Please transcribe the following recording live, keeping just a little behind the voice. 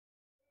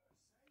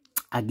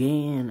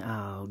Again,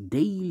 our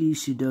daily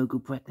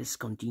Sudoku practice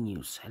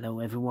continues.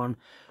 Hello everyone,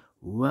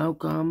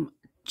 welcome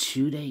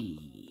today.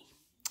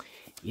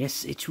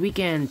 Yes, it's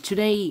weekend.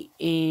 Today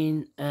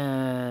in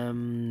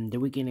the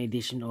weekend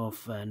edition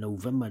of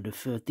November the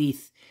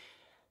 30th,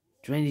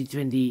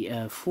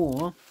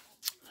 2024,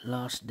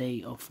 last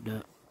day of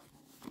the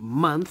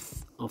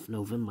month of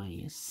November,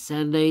 yes,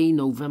 Saturday,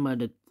 November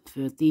the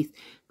 30th,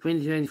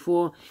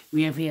 2024.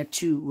 We have here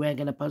two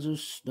regular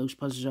puzzles. Those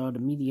puzzles are the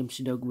Medium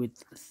Sudoku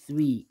with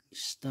 3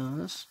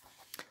 stars.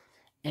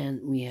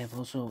 And we have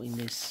also in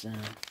this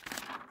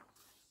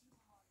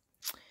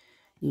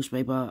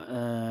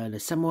newspaper the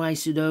Samurai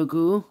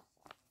Sudoku,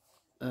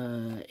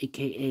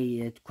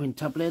 aka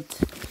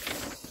Quintuplet,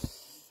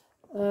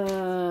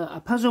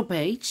 a puzzle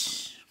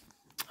page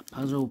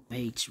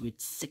with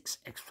 6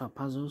 extra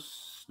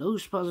puzzles.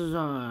 Those puzzles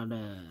are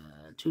the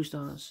 2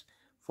 stars,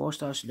 4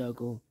 star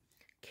Sudoku,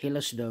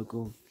 Killer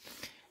Sudoku,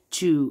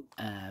 2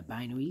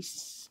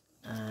 binaries,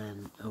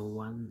 and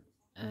 1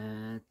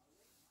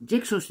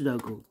 Jigsaw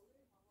Sudoku,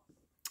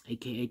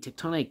 aka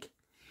Tectonic.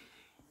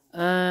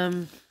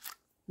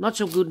 Not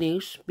so good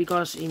news,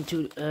 because in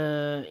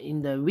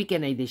the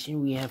weekend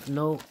edition we have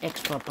no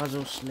extra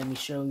puzzles. Let me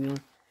show you.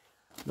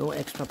 No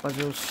extra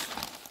puzzles,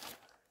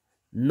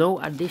 no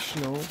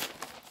additional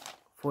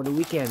for the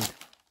weekend.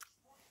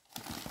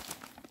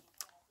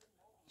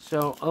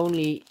 So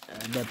only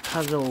the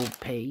puzzle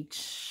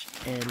page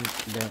and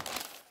the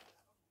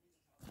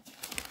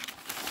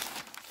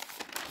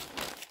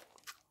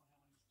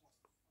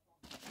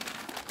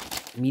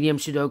Medium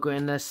Sudoku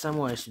and the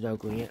Samurai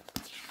Sudoku. Yeah,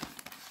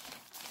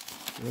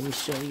 let me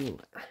show you.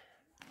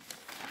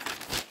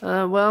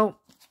 Well,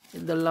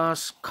 in the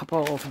last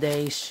couple of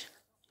days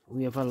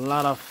we have a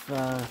lot of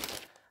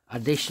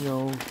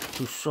additional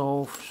to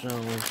solve, so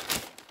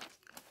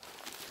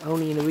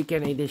only in the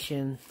weekend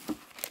edition,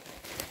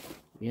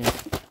 yeah,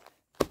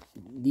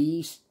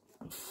 these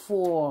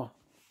 4,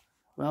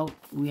 well,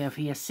 we have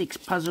here 6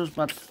 puzzles,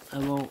 but I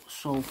will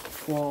solve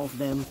 4 of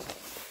them,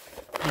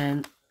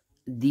 and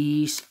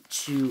these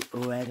 2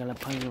 regular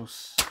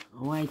puzzles.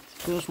 Alright,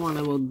 first one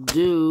I will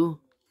do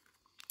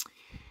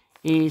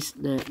is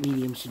the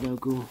Medium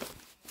Sudoku.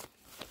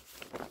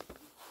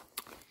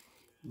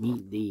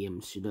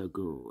 Medium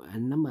Sudoku,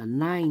 and number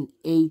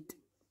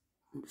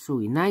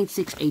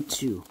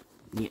 9682.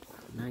 Yeah,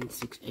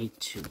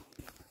 9682.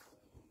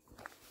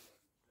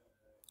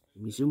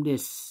 Let me zoom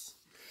this.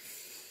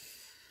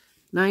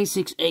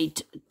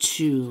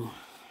 9682.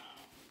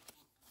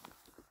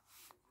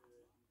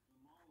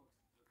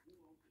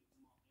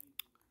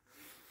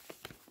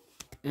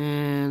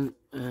 And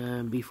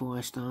before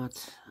I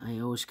start, I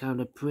always count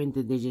the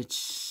printed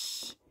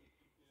digits.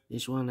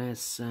 This one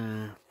has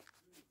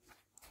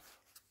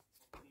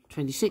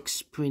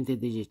 26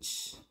 printed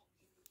digits.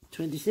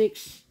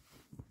 26.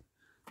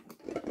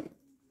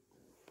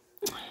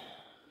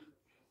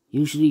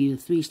 Usually the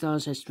 3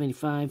 stars has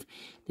 25.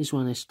 This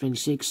one has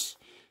 26.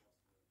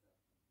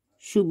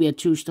 Should be at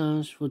 2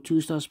 stars. For 2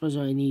 stars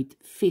puzzle I need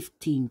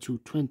 15 to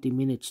 20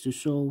 minutes to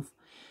solve.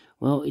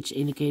 Well, it's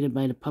indicated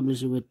by the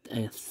publisher with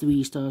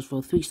 3 stars.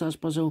 For 3 stars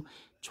puzzle,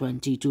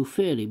 20 to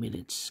 30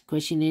 minutes.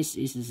 Question is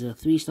this a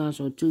 3 stars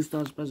or 2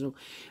 stars puzzle?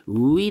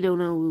 We don't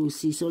know, we will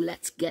see. So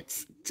let's get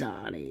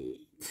started.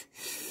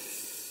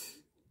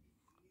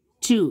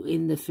 2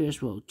 in the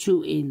first row,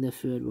 2 in the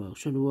third row.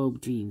 So the row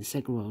between the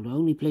second row. The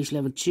only place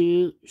level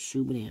 2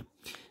 should be there.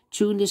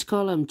 2 in this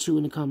column, 2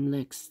 in the column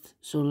next.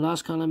 So the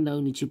last column, the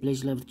only 2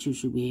 places level 2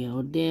 should be here.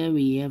 Or there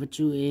we have a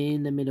 2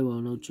 in the middle row.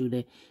 No 2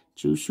 there.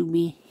 2 should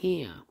be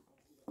here.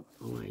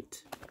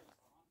 Alright.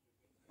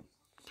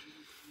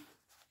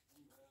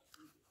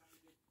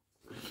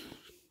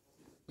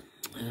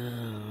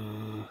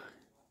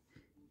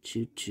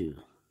 Two.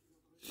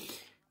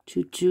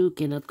 2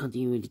 cannot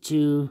continue with the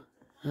 2.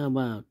 How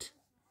about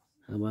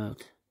the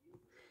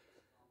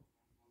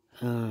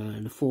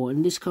 4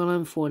 in this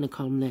column, 4 in the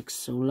column next.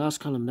 So last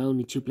column, the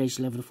only 2 places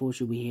level 4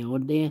 should be here or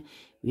there.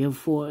 We have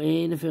 4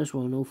 in the first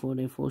row, no 4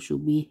 there. 4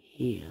 should be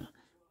here.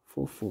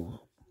 4.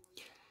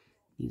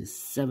 Need a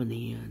 7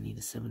 here, need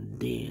a 7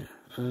 there.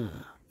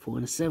 4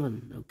 and a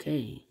 7,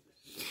 okay.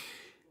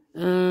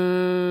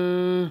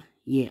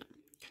 Yeah.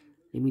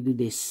 Let me do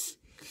this.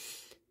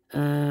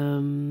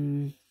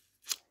 5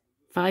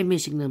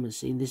 missing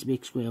numbers in this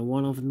big square.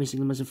 One of the missing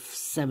numbers is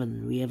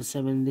 7. We have a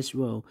 7 in this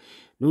row.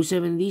 No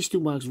 7 in these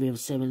 2 boxes. We have a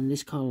 7 in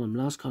this column.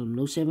 Last column.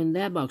 No 7 in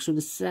that box. So the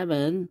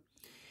 7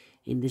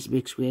 in this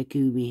big square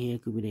could be here,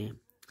 could be there.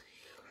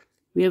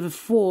 We have a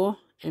 4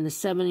 and a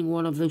 7 in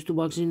one of those 2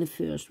 boxes in the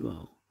first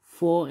row.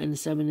 4 and a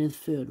 7 in the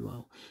third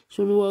row.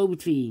 So in the row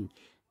between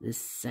the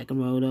second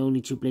row, the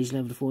only 2 places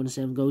left, the 4 and the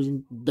 7 goes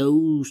in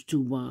those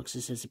 2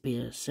 boxes as a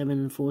pair. 7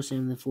 and 4,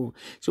 7 and 4.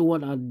 So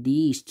what are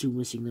these 2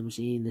 missing numbers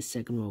in the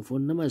second row? For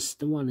numbers,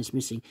 the 1 is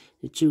missing.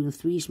 The 2 and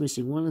 3 is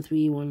missing. 1 and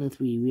 3, 1 and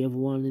 3. We have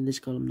 1 in this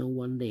column, no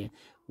 1 there.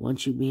 1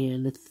 should be here,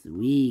 and the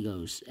 3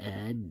 goes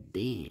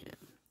there.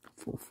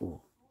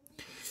 4.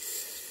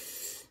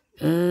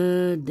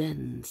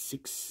 Then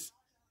 6,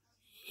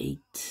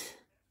 8,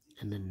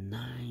 and a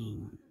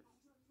 9.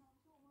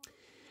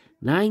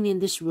 9 in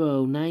this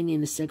row, 9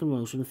 in the second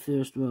row, so the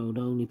first row,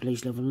 the only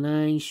place level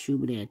 9 should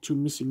be there. 2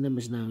 missing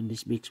numbers now in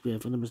this big square.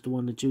 For numbers the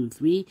 1, the 2,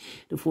 3,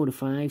 the 4, the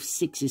 5,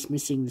 6 is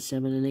missing, the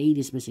 7 and 8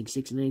 is missing,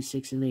 6 and 8,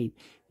 6 and 8.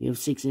 We have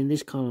 6 in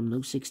this column,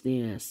 no 6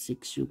 there,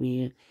 6 should be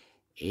here,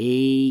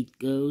 8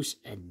 goes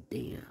and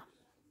there.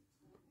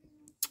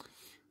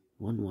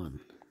 1, 1.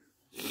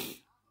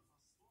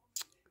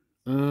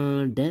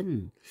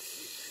 Then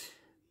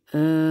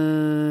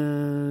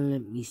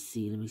let me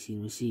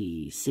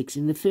see. 6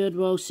 in the third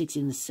row, 6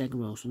 in the second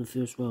row. So in the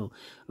first row,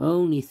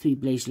 only 3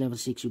 place level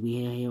 6 should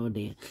be here or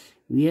there.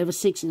 We have a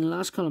 6 in the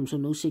last column, so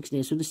no 6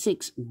 there. So the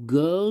 6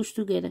 goes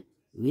together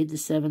with the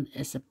 7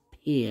 as a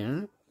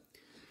pair.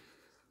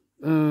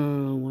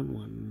 1,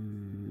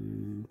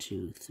 1,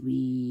 2,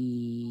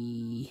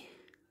 3,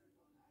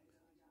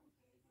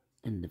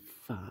 and the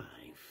 5.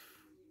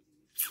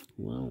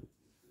 Wow.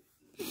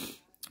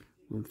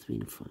 1, 3,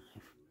 and 5.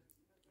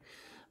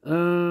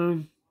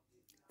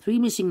 3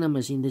 missing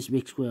numbers in this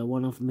big square.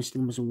 One of the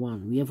missing numbers is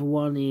 1. We have a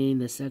 1 in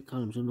the second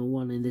column, so no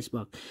 1 in this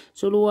box.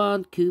 So the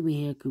 1 could be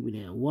here, could be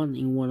there. 1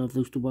 in one of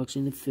those 2 boxes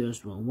in the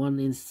first row, 1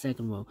 in the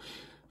second row.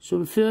 So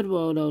the third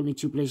row, the only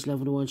 2 place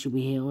left, the 1 should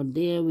be here or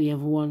there. We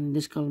have a 1 in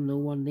this column, no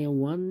 1 there.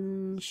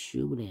 1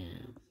 should be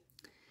there.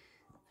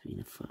 3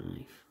 and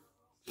 5.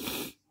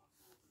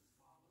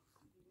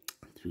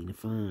 3 and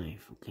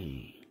 5,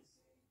 okay.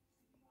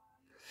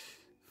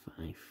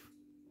 5.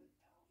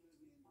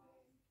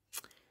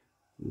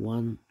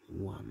 1,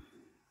 1,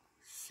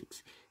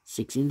 6.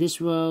 6 in this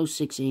row,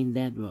 6 in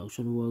that row.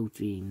 So the row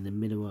 3 in the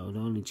middle row. The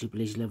only 2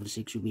 places left,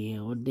 6 should be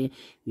here or there.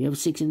 We have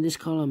 6 in this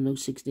column, no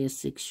 6 there.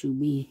 6 should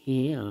be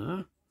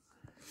here.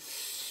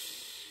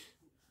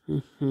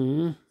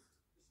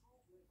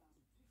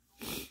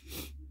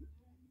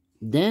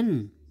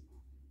 Then,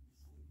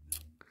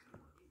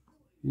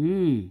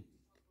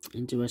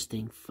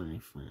 interesting.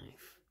 5, 5.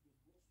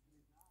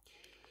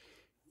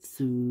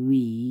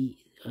 3.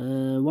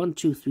 1,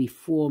 2, 3,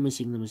 4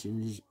 missing numbers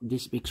in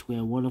this big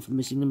square. One of the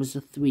missing numbers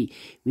is 3.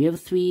 We have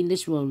 3 in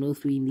this row, no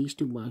 3 in these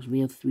 2 boxes. We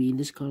have 3 in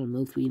this column,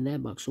 no 3 in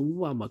that box. So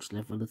 1 box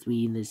left for the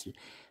 3 in this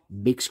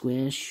big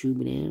square. Should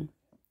be there.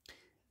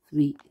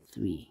 3,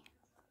 3.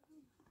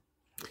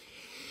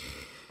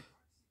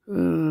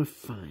 5,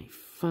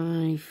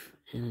 5,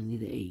 and I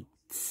need 8.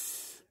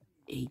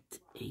 8,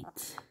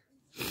 8.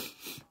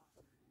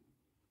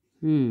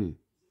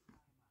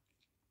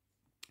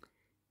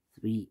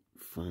 3,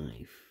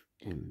 5,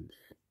 and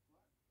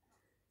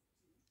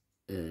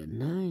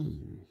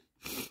 9.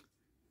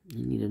 I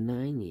need a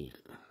 9 here.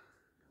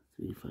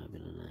 3, 5, and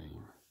a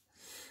 9.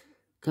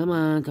 Come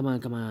on, come on,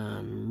 come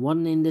on.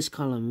 1 in this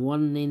column,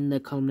 1 in the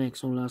column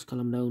next, on last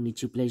column. The only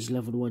 2 places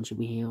left for the 1 should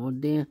be here or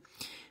there.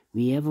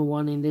 We have a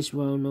 1 in this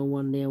row, no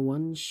 1 there.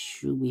 1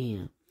 should be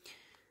here.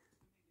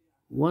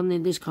 1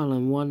 in this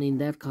column, 1 in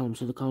that column,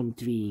 so the column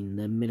 3 in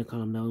the middle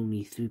column, the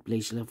only 3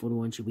 places left for the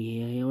 1 should be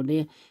here or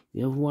there.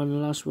 We have 1 in the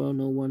last row,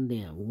 no 1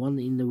 there. 1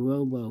 in the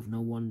row above,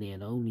 no 1 there.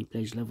 The only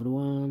place left for the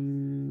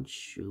 1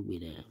 should be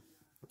there.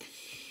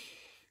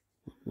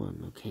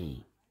 1,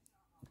 okay.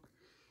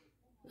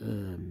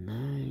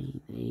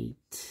 9, 8.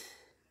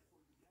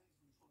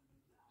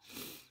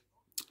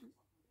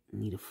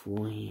 Need a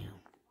 4 here.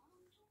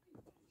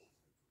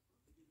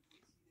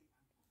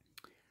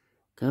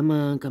 Come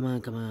on, come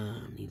on, come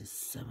on. Need a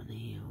 7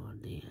 here or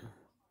there.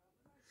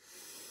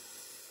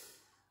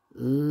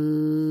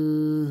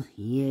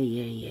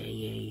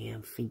 Yeah.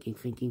 I'm thinking.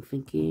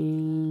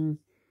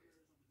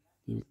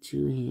 Need a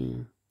 2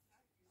 here.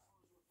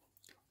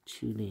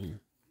 2 there.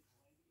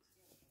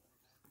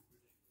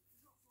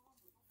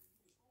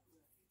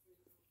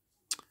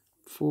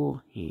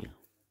 4 here.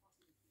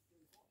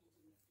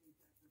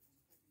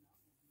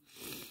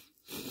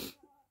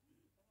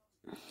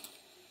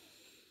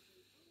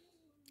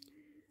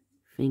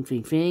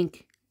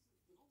 Think.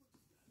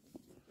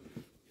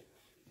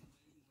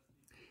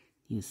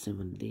 Need a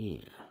 7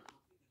 there.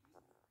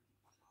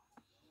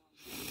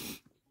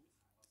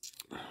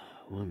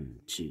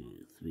 1,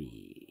 2,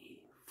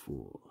 3,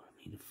 4.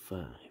 Need a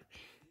 5,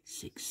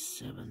 6,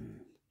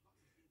 7,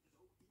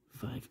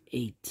 5,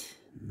 8,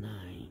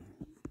 9.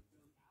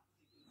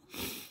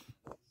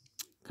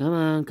 Come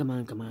on.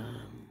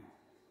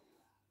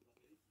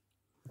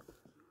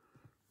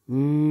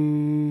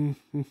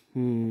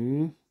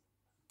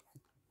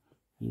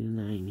 Need a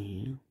 9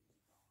 here.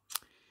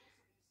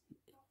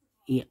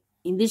 Yeah,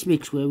 in this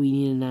big square we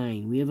need a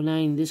 9. We have a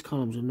 9 in this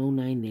column, so no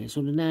 9 there.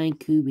 So the 9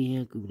 could be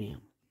here, could be there.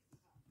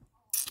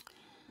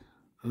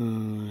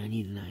 I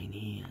need a 9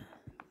 here.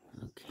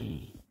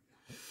 Okay.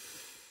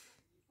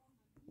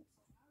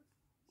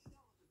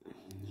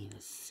 Need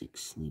a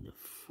 6, need a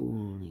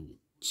 4, need a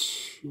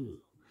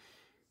 2.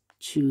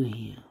 2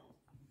 here.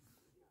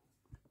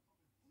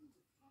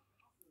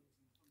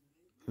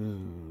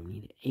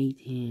 Need an 8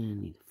 here,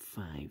 need a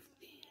 5 there.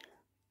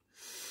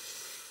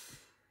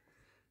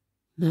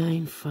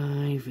 9,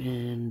 5,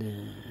 and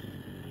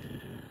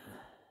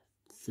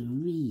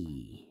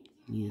 3.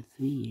 Need a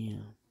 3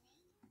 here.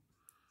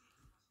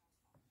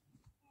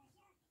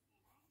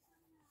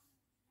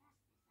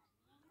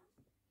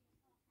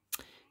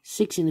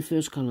 6 in the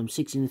first column,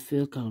 6 in the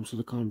third column, so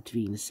the column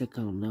 3 in the second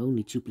column. The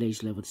only 2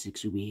 places left, 6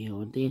 should be here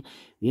or there.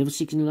 We have a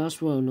 6 in the last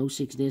row, no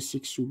 6 there,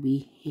 6 should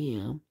be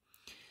here.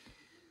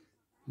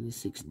 And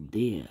 6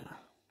 there.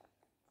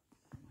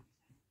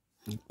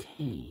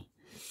 Okay.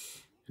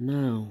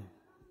 Now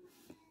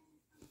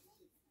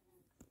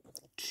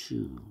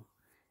 2.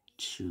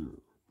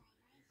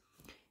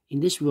 In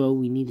this row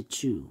we need a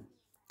 2.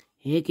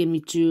 Here can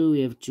be 2,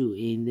 we have 2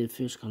 in the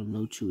first column,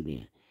 no 2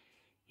 there.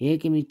 Here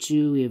can be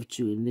 2, we have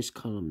 2 in this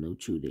column, no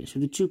 2 there. So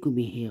the 2 could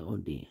be here or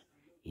there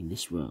in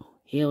this row.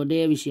 Here or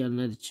there we see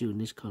another 2 in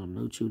this column,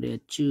 no 2 there.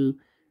 2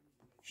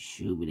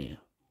 should be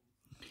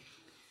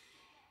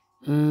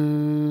there.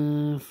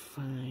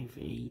 5,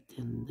 8,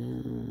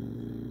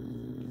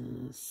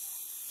 and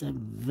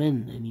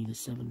 7. I need a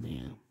 7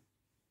 there.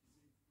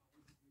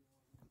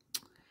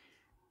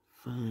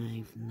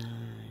 5,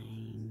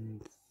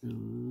 9,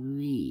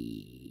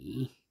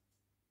 3.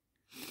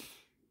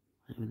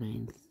 5,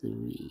 9,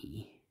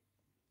 3.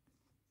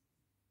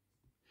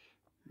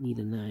 Need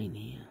a 9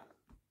 here.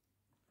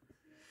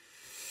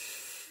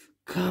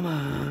 Come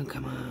on,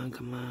 come on,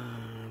 come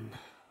on.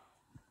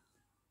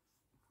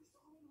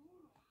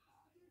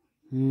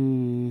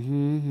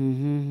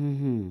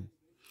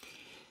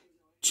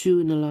 2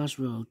 in the last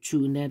row,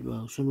 2 in that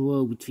row, so the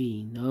row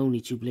between. The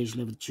only 2 places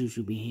left, 2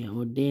 should be here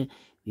or there.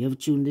 We have a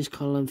 2 in this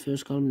column,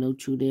 first column, no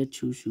 2 there,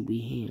 2 should be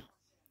here.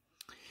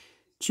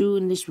 2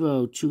 in this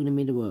row, 2 in the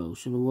middle row,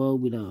 so the row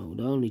below.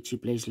 The only 2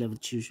 places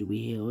left, 2 should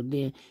be here or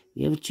there.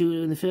 We have a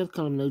 2 in the third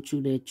column, no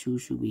 2 there, 2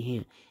 should be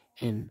here.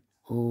 And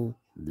all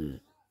the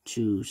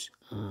 2's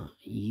are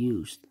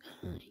used.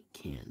 I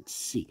can't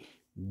see.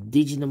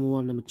 Digit number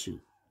 1, number 2.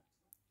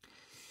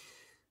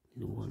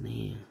 The 1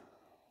 here.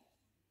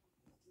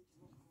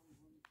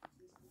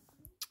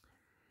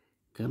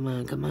 Come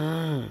on, come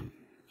on.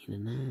 Need a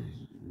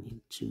 9,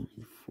 need 2,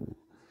 need 4.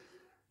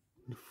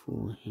 Need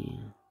 4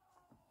 here.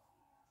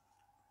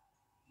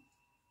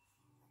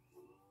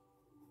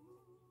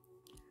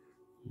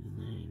 Need a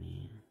 9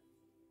 here.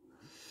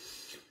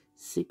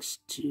 6,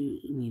 2,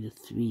 need a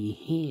 3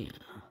 here.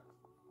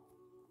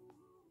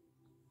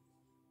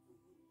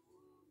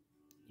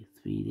 Need a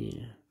 3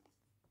 there.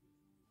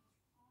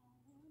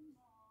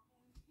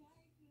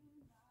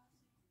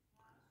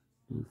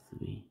 No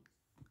 3.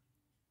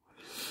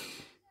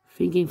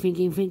 Thinking. 3, 3.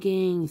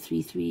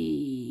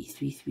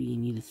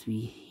 Need a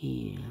 3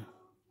 here.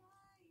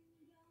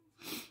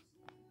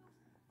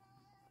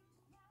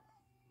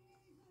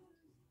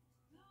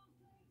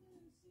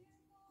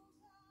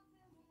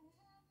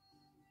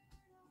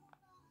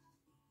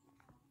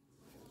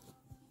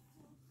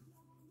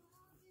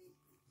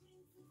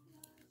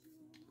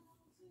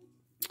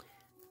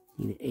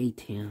 Need an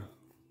 8 here.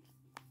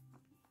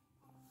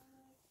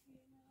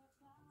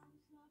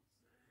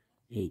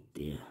 8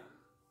 there.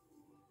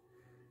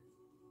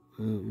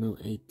 No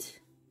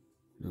 8.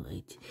 No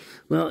 8.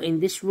 Well, in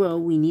this row,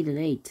 we need an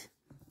 8.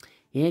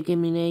 Here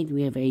can be an 8.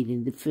 We have 8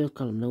 in the first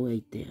column. No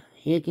 8 there.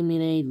 Here can be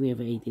an 8. We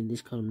have 8 in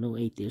this column. No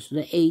 8 there. So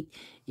the 8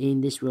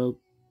 in this row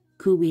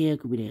could be here,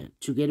 could be there.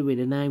 Together with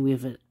a 9, we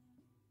have a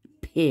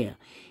pair.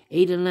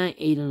 8 and 9,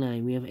 8 and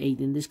 9. We have 8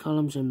 in this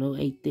column, so no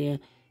 8 there.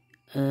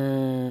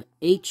 8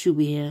 should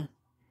be here.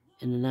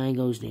 And the 9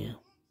 goes there.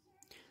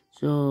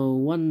 So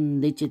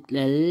 1 digit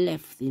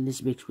left in this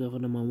big square for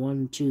number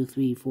 1, 2,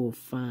 3, 4,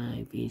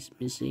 5 is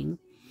missing.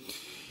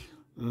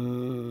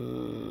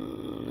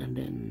 And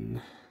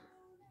then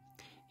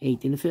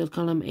 8 in the first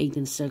column, 8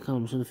 in the second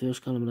column. So the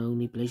first column, the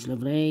only place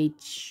left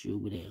 8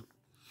 should be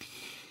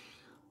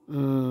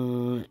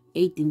there.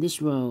 8 in this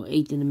row,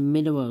 8 in the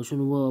middle row. So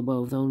the row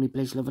above, the only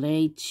place left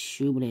 8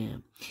 should be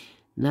there.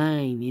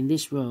 9 in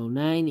this row,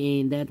 9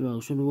 in that row,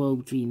 so the row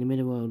between the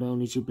middle row, the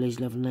only 2 places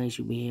left, 9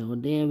 should be here or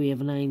there. We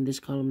have a 9 in this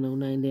column, no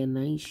 9 there,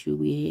 9 should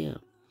be here.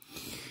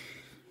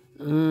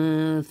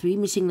 3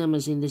 missing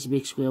numbers in this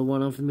big square,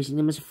 1 of the missing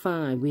numbers is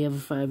 5. We have a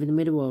 5 in the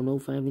middle row, no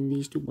 5 in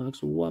these 2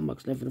 boxes, 1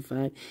 box left for the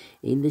 5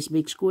 in this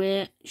big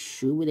square,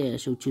 should be there.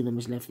 So 2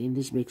 numbers left in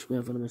this big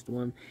square for numbers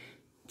 1,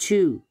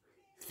 2,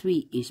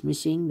 3 is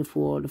missing, the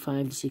 4, the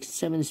 5, the 6, the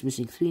 7 is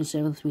missing, 3 and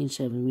 7, 3 and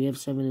 7. We have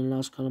 7 in the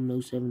last column,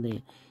 no 7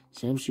 there.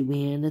 7 should be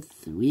here, and the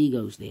 3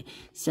 goes there.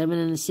 7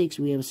 and the 6,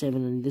 we have a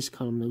 7 in this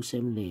column, no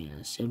 7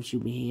 there. 7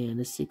 should be here, and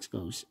the 6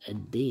 goes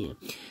there.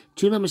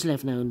 2 numbers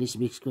left now in this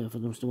big square for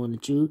numbers 1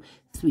 and 2.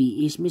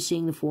 3 is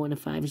missing, the 4 and the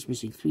 5 is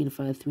missing. 3 and the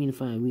 5, 3 and the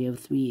 5. We have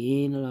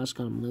 3 in the last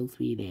column, no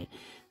 3 there.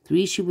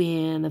 3 should be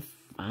here, and the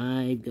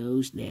 5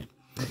 goes there.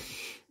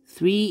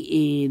 3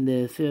 in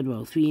the third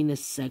row, 3 in the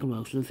second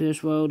row. So the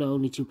first row, the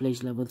only 2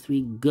 places left,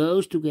 3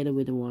 goes together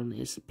with the 1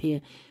 is a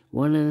pair.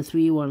 1 and a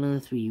 3, 1 and a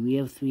 3. We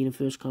have 3 in the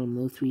first column,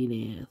 no 3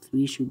 there.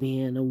 3 should be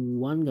here, and the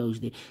 1 goes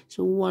there.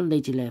 So 1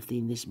 digit left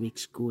in this big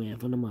square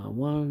for number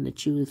 1, the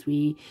 2, the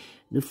 3,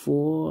 the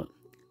 4.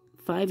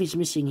 5 is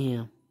missing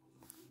here.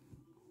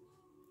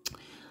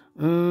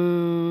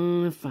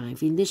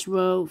 5 in this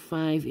row,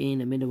 5 in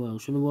the middle row.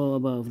 So the row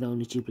above, the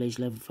only 2 places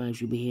left, 5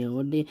 should be here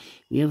or there.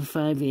 We have a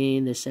 5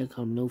 in the second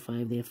column, no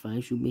 5 there,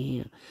 5 should be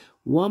here.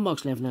 One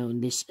box left now in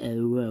this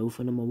row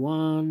for number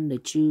 1, the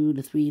 2,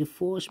 the 3, the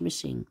 4 is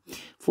missing.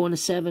 4 and the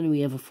 7, we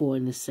have a 4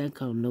 in the second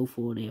column, no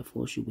 4 there,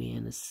 4 should be here,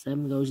 and the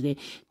 7 goes there.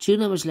 2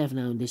 numbers left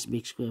now in this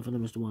big square for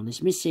numbers, the 1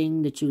 is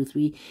missing, the 2, the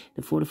 3,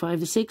 the 4, the 5,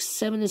 the 6,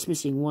 7 is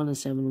missing, 1 and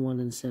 7, 1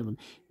 and 7.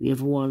 We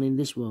have a 1 in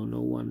this row,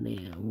 no 1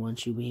 there, 1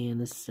 should be here,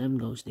 and the 7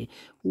 goes there.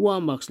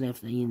 1 box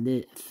left in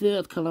the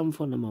third column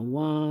for number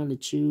 1, the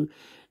 2,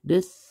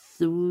 the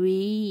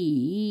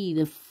 3,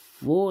 the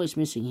 4 is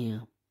missing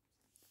here.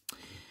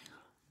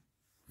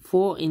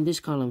 4 in this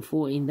column,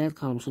 4 in that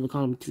column, so the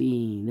column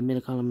 3, in the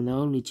middle column, the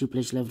only 2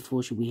 places left,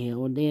 4 should be here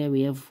or there.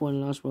 We have 4 in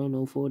the last row,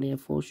 no 4 there,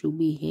 4 should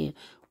be here.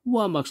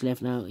 1 box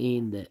left now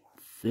in the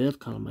third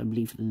column, I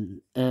believe,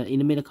 in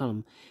the middle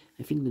column.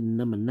 I think the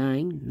number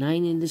 9.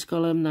 9 in this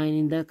column, 9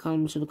 in that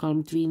column, so the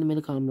column 3 in the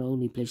middle column, the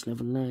only place left,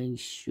 9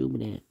 should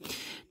be there.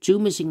 2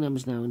 missing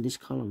numbers now in this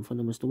column for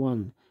numbers, the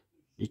 1,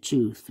 the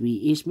 2, 3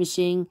 is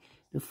missing,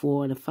 the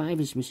 4 and the 5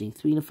 is missing,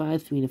 3 and the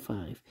 5, 3 and the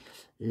 5.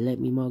 Let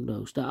me mark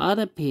those. The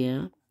other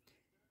pair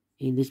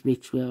in this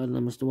big square are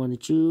numbers, the 1, the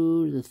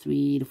 2, the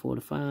 3, the 4,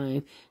 the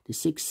 5, the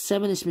 6,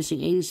 7 is missing,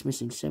 8 is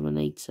missing, 7,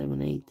 8,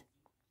 7, 8.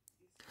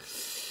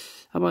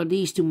 How about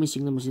these 2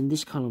 missing numbers in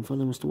this column for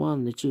numbers, the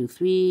 1, the 2,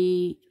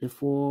 3, the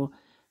 4,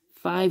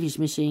 5 is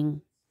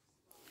missing,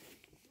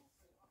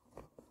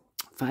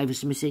 5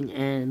 is missing,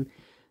 and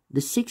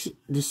the 6,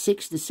 the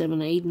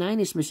 7, 8, 9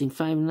 is missing,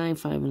 5 and 9,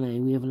 5 and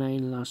 9. We have a 9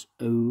 in the last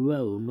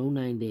row, no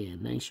 9 there,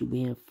 9 should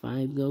be here,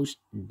 5 goes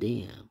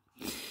there.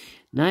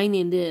 9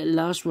 in the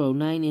last row,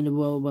 9 in the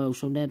row,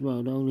 so that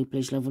row, the only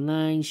place left for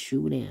 9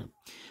 should be there.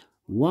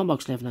 1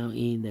 box left now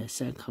in the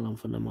second column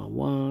for number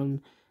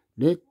 1,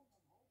 the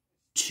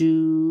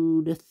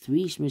 2, the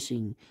 3 is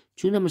missing.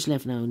 2 numbers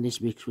left now in this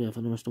big square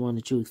for numbers, the 1,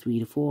 the 2, 3,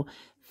 the 4,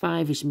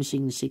 5 is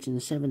missing, the 6 and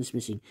the 7 is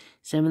missing.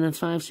 7 and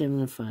 5, 7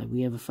 and 5.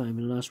 We have a 5 in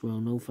the last row,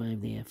 no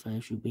 5 there.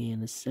 5 should be here,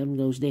 and the 7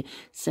 goes there.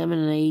 7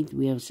 and 8,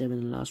 we have a 7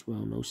 in the last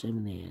row, no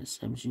 7 there.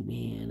 7 should be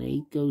here, and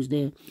 8 goes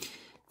there.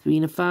 3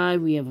 and a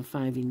 5, we have a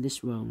 5 in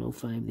this row, no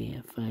 5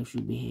 there. 5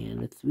 should be here,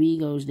 and the 3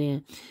 goes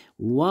there.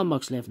 1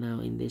 box left now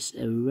in this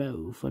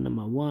row for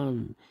number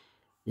 1,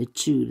 the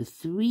 2, the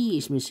 3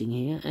 is missing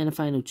here, and the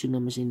final 2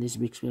 numbers in this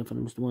big square for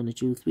numbers, the 1, the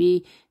 2,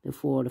 3, the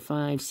 4, the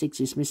 5, 6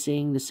 is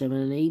missing, the 7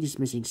 and 8 is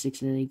missing,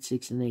 6 and 8,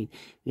 6 and 8.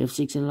 We have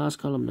 6 in the last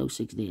column, no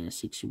 6 there.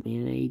 6 should be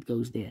here, and 8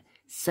 goes there.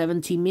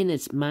 70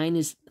 minutes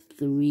minus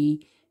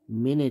 3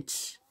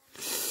 minutes.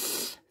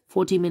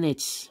 40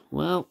 minutes.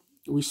 Well,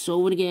 we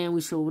solve it again,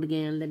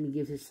 Let me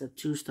give this a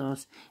 2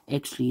 stars.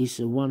 Actually, it's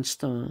a 1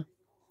 star.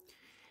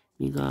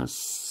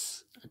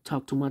 Because I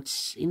talked too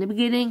much in the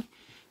beginning.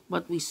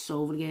 But we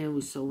solve it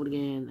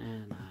again,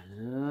 and I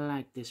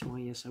like this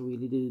one. Yes, I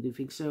really do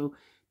think so.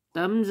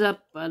 Thumbs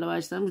up,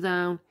 otherwise thumbs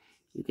down.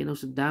 You can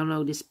also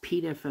download this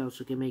PDF file so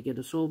you can make it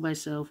a solve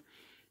myself.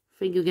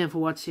 Thank you again for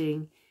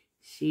watching.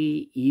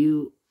 See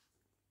you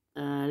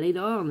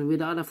later on with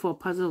the other 4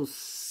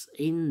 puzzles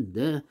in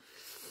the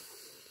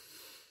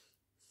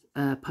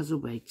puzzle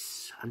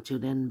breaks. Until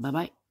then,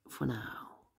 bye-bye for now.